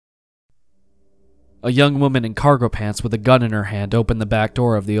A young woman in cargo pants with a gun in her hand opened the back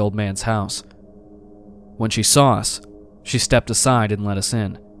door of the old man's house. When she saw us, she stepped aside and let us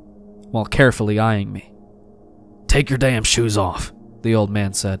in, while carefully eyeing me. "Take your damn shoes off," the old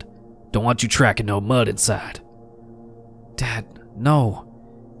man said. "Don't want you tracking no mud inside." "Dad, no.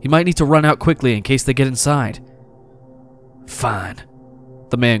 He might need to run out quickly in case they get inside." "Fine."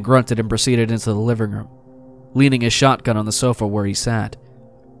 The man grunted and proceeded into the living room, leaning his shotgun on the sofa where he sat.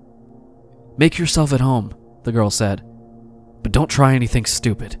 "Make yourself at home," the girl said, "but don't try anything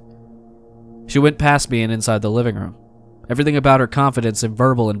stupid." She went past me and inside the living room. Everything about her confidence in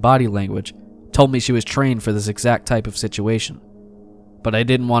verbal and body language told me she was trained for this exact type of situation, but I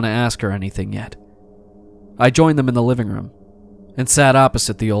didn't want to ask her anything yet. I joined them in the living room and sat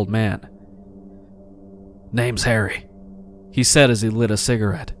opposite the old man. "Name's Harry," he said as he lit a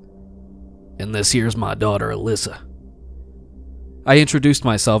cigarette. "And this here's my daughter, Alyssa." I introduced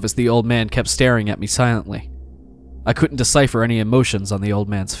myself as the old man kept staring at me silently. I couldn't decipher any emotions on the old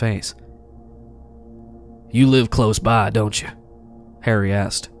man's face. "You live close by, don't you?" Harry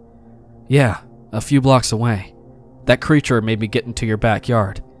asked. "Yeah, a few blocks away. That creature made me get into your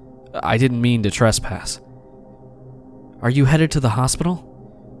backyard. I didn't mean to trespass." "Are you headed to the hospital?"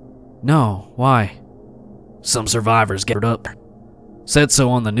 "No, why?" "Some survivors gathered up. Said so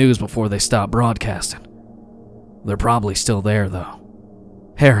on the news before they stopped broadcasting. They're probably still there, though."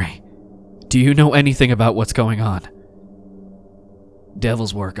 "Harry, do you know anything about what's going on?"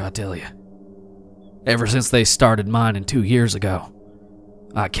 "Devil's work, I tell you. Ever since they started mining 2 years ago,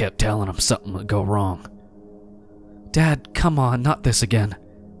 I kept telling them something would go wrong." "Dad, come on, not this again."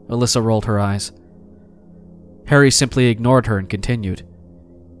 Alyssa rolled her eyes. Harry simply ignored her and continued.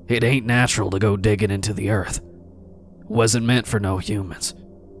 "It ain't natural to go digging into the earth. Wasn't meant for no humans.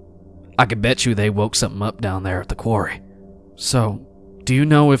 I could bet you they woke something up down there at the quarry." "So, do you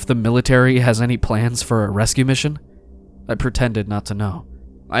know if the military has any plans for a rescue mission?" I pretended not to know.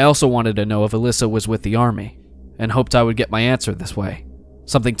 I also wanted to know if Alyssa was with the army, and hoped I would get my answer this way.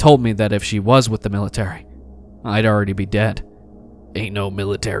 Something told me that if she was with the military, I'd already be dead. "Ain't no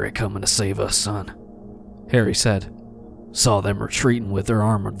military coming to save us, son," Harry said. "Saw them retreating with their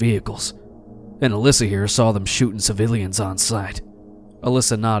armored vehicles, and Alyssa here saw them shooting civilians on sight."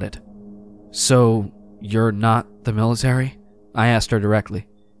 Alyssa nodded. "So, you're not the military?" I asked her directly.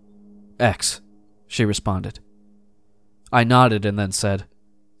 "X," she responded. I nodded and then said,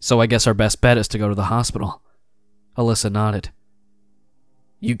 "So I guess our best bet is to go to the hospital." Alyssa nodded.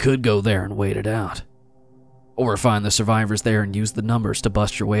 "You could go there and wait it out. Or find the survivors there and use the numbers to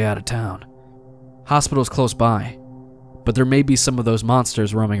bust your way out of town. Hospital's close by, but there may be some of those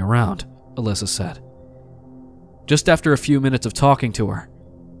monsters roaming around," Alyssa said. Just after a few minutes of talking to her,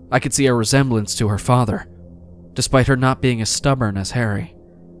 I could see a resemblance to her father, despite her not being as stubborn as Harry.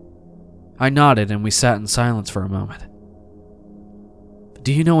 I nodded and we sat in silence for a moment.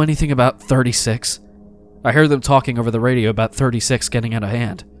 "Do you know anything about 36? I heard them talking over the radio about 36 getting out of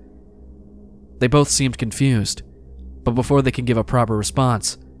hand." They both seemed confused, but before they could give a proper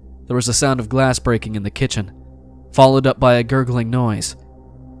response, there was a sound of glass breaking in the kitchen, followed up by a gurgling noise.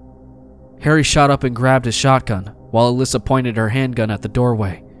 Harry shot up and grabbed his shotgun, while Alyssa pointed her handgun at the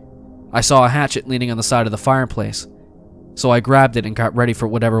doorway. I saw a hatchet leaning on the side of the fireplace, so I grabbed it and got ready for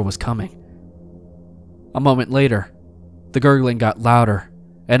whatever was coming. A moment later, the gurgling got louder,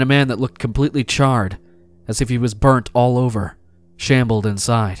 and a man that looked completely charred, as if he was burnt all over, shambled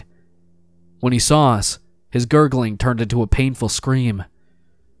inside. When he saw us, his gurgling turned into a painful scream,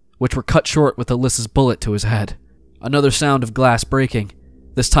 which were cut short with Alyssa's bullet to his head. Another sound of glass breaking,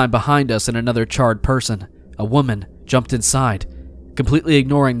 this time behind us, and another charred person, a woman, jumped inside, completely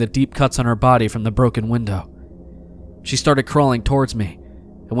ignoring the deep cuts on her body from the broken window. She started crawling towards me,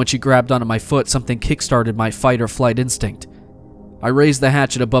 and when she grabbed onto my foot, something kick-started my fight-or-flight instinct. I raised the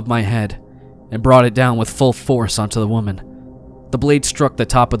hatchet above my head and brought it down with full force onto the woman. The blade struck the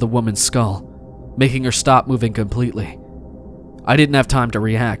top of the woman's skull, making her stop moving completely. I didn't have time to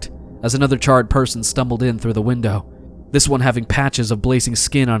react, as another charred person stumbled in through the window, this one having patches of blazing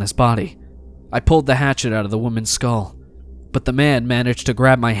skin on his body. I pulled the hatchet out of the woman's skull, but the man managed to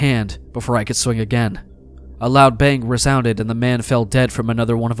grab my hand before I could swing again. A loud bang resounded and the man fell dead from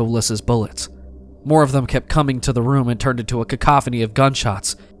another one of Alyssa's bullets. More of them kept coming to the room and turned into a cacophony of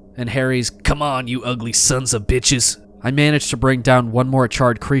gunshots, and Harry's, "Come on, you ugly sons of bitches." I managed to bring down one more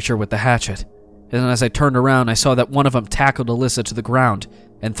charred creature with the hatchet, and as I turned around, I saw that one of them tackled Alyssa to the ground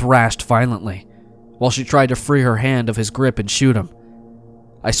and thrashed violently, while she tried to free her hand of his grip and shoot him.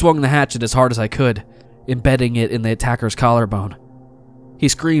 I swung the hatchet as hard as I could, embedding it in the attacker's collarbone. He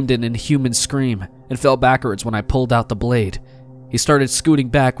screamed an inhuman scream and fell backwards when I pulled out the blade. He started scooting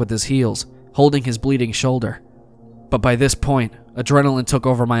back with his heels, holding his bleeding shoulder. But by this point, adrenaline took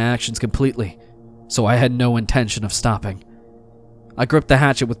over my actions completely, so I had no intention of stopping. I gripped the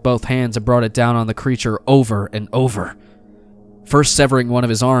hatchet with both hands and brought it down on the creature over and over, first severing one of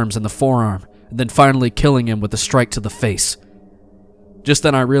his arms and the forearm, and then finally killing him with a strike to the face. Just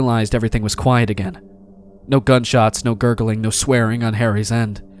then I realized everything was quiet again. No gunshots, no gurgling, no swearing on Harry's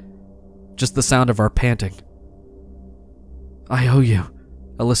end. Just the sound of our panting. "I owe you,"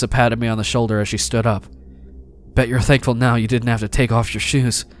 Alyssa patted me on the shoulder as she stood up. "Bet you're thankful now you didn't have to take off your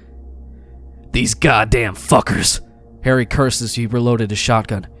shoes." "These goddamn fuckers!" Harry cursed as he reloaded his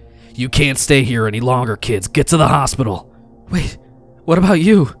shotgun. "You can't stay here any longer, kids. Get to the hospital." "Wait, what about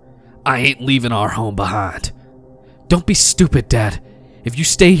you?" "I ain't leaving our home behind." "Don't be stupid, Dad. If you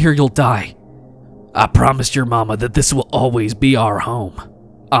stay here, you'll die." "I promised your mama that this will always be our home.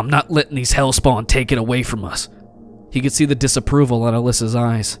 I'm not letting these hellspawn take it away from us." He could see the disapproval in Alyssa's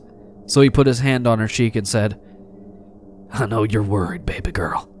eyes, so he put his hand on her cheek and said, "I know you're worried, baby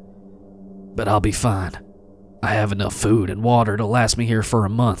girl, but I'll be fine. I have enough food and water to last me here for a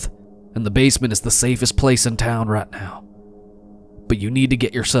month, and the basement is the safest place in town right now. But you need to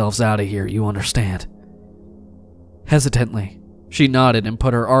get yourselves out of here, you understand?" Hesitantly, she nodded and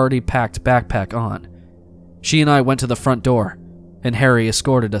put her already packed backpack on. She and I went to the front door, and Harry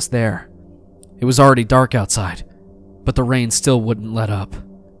escorted us there. It was already dark outside, but the rain still wouldn't let up.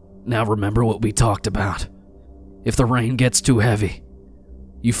 "Now remember what we talked about. If the rain gets too heavy,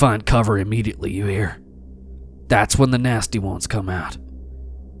 you find cover immediately, you hear? That's when the nasty ones come out."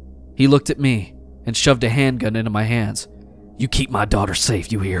 He looked at me and shoved a handgun into my hands. "You keep my daughter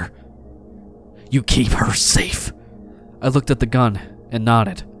safe, you hear? You keep her safe." I looked at the gun and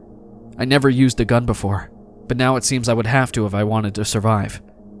nodded. I never used a gun before, but now it seems I would have to if I wanted to survive.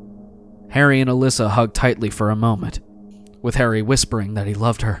 Harry and Alyssa hugged tightly for a moment, with Harry whispering that he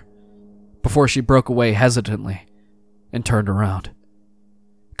loved her, before she broke away hesitantly and turned around.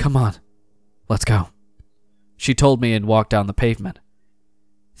 "Come on, let's go," she told me and walked down the pavement.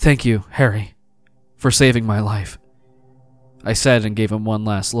 "Thank you, Harry, for saving my life," I said and gave him one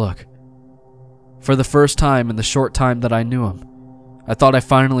last look. For the first time in the short time that I knew him, I thought I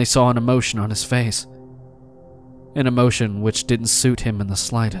finally saw an emotion on his face. An emotion which didn't suit him in the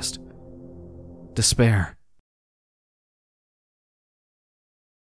slightest. Despair.